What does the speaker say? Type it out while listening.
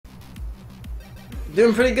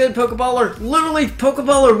Doing pretty good, Pokeballer. Literally,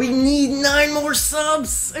 Pokeballer, we need 9 more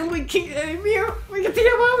subs, and we can we get the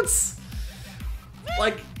emotes.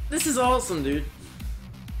 Like, this is awesome, dude.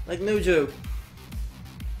 Like, no joke.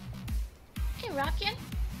 Hey, Rockin'.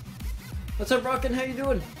 What's up, Rockin'? How you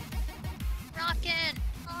doing? Rockin'.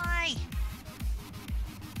 Hi.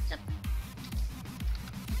 What's up?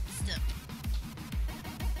 What's up?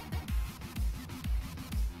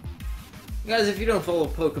 Guys, if you don't follow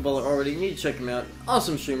Pokeballer already, you need to check him out.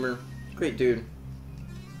 Awesome streamer. Great dude.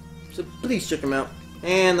 So please check him out.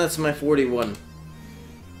 And that's my 41.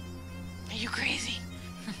 Are you crazy?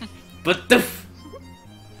 Bidoof!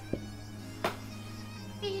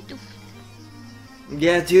 Bidoof.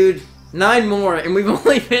 Yeah, dude. 9 more, and we've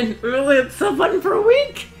only been really at sub button for a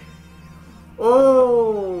week?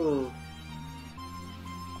 Oh!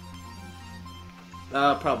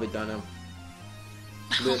 Probably done him.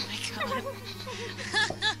 Oh my god.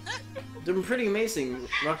 Doing pretty amazing,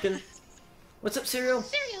 Rockin'. What's up, Cereal?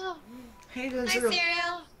 Cereal. Hey there, Hi, Cereal.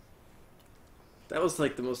 Cereal. That was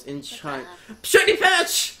like the most Shiny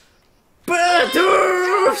Patch!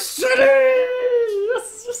 Bidoof! Shiny!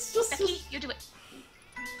 Yes. Becky, you do it.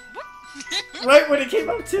 Right when it came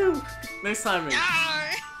up too. Nice timing. Yay.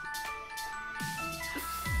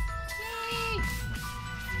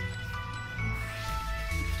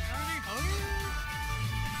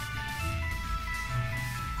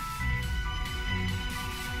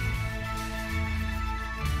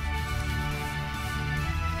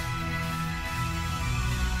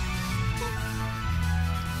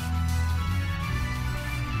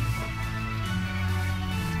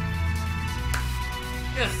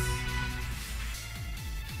 Yes.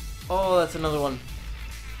 Oh, that's another one.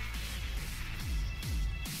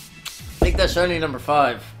 Make that shiny number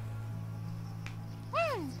 5.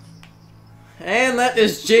 Woo. And that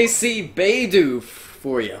is JC Bidoof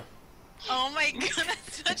for you. Oh my god,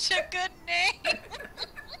 that's such a good name.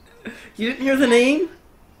 You didn't hear the name?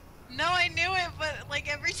 No, I knew it, but like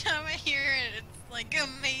every time I hear it, it's like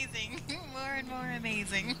amazing. More and more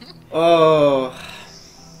amazing. Oh.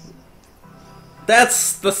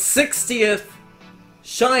 That's the 60th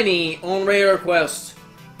shiny on Radar Quest.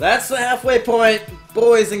 That's the halfway point,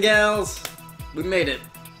 boys and gals. We made it.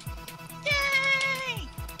 Yay!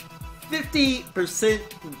 50%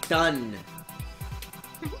 done.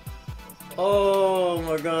 Oh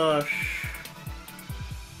my gosh.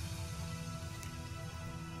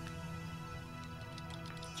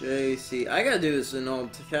 JC. I gotta do this in all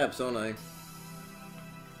caps, don't I?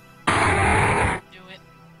 Do it.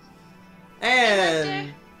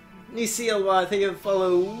 And ECLY, thank you for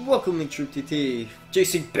follow. Welcome to True TT.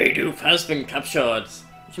 JC Bidoof has been captured.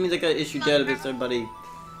 Which means I got issued database, everybody.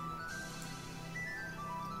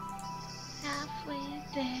 Halfway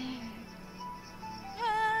there.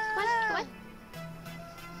 Come on.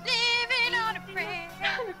 Living on a prayer.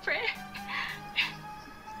 On a prayer.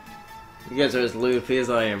 You guys are as loopy as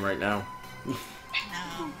I am right now. No.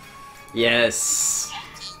 Yes.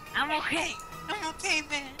 I'm okay. I'm okay,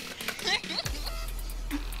 man.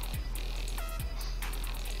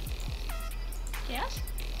 Chaos?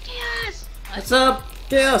 Chaos! What's up?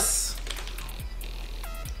 Chaos!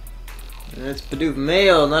 And it's Bidoof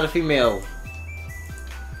male, not a female.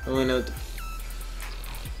 Only note.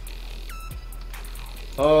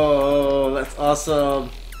 Oh, that's awesome.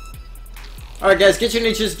 Alright guys, get your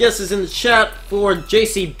nature's guesses in the chat for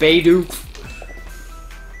JC Bidoof.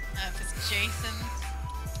 If it's Jason,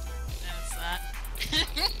 then it's that.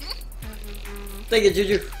 Thank you,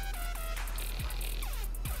 Juju.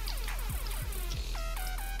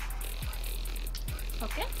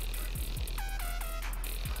 Okay.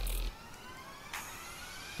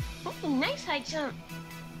 Oh, nice high jump.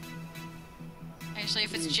 Actually,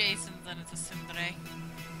 if it's Jason, then it's a Sindre.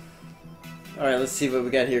 Alright, let's see what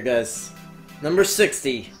we got here, guys. Number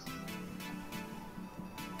 60.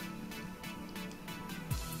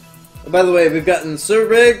 Oh, by the way, we've gotten Sir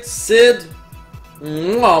Rig, Sid,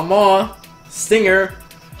 Mama, Stinger,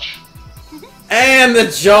 and the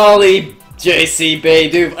Jolly JC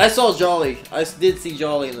Bidoof. I saw Jolly. I did see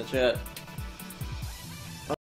Jolly in the chat.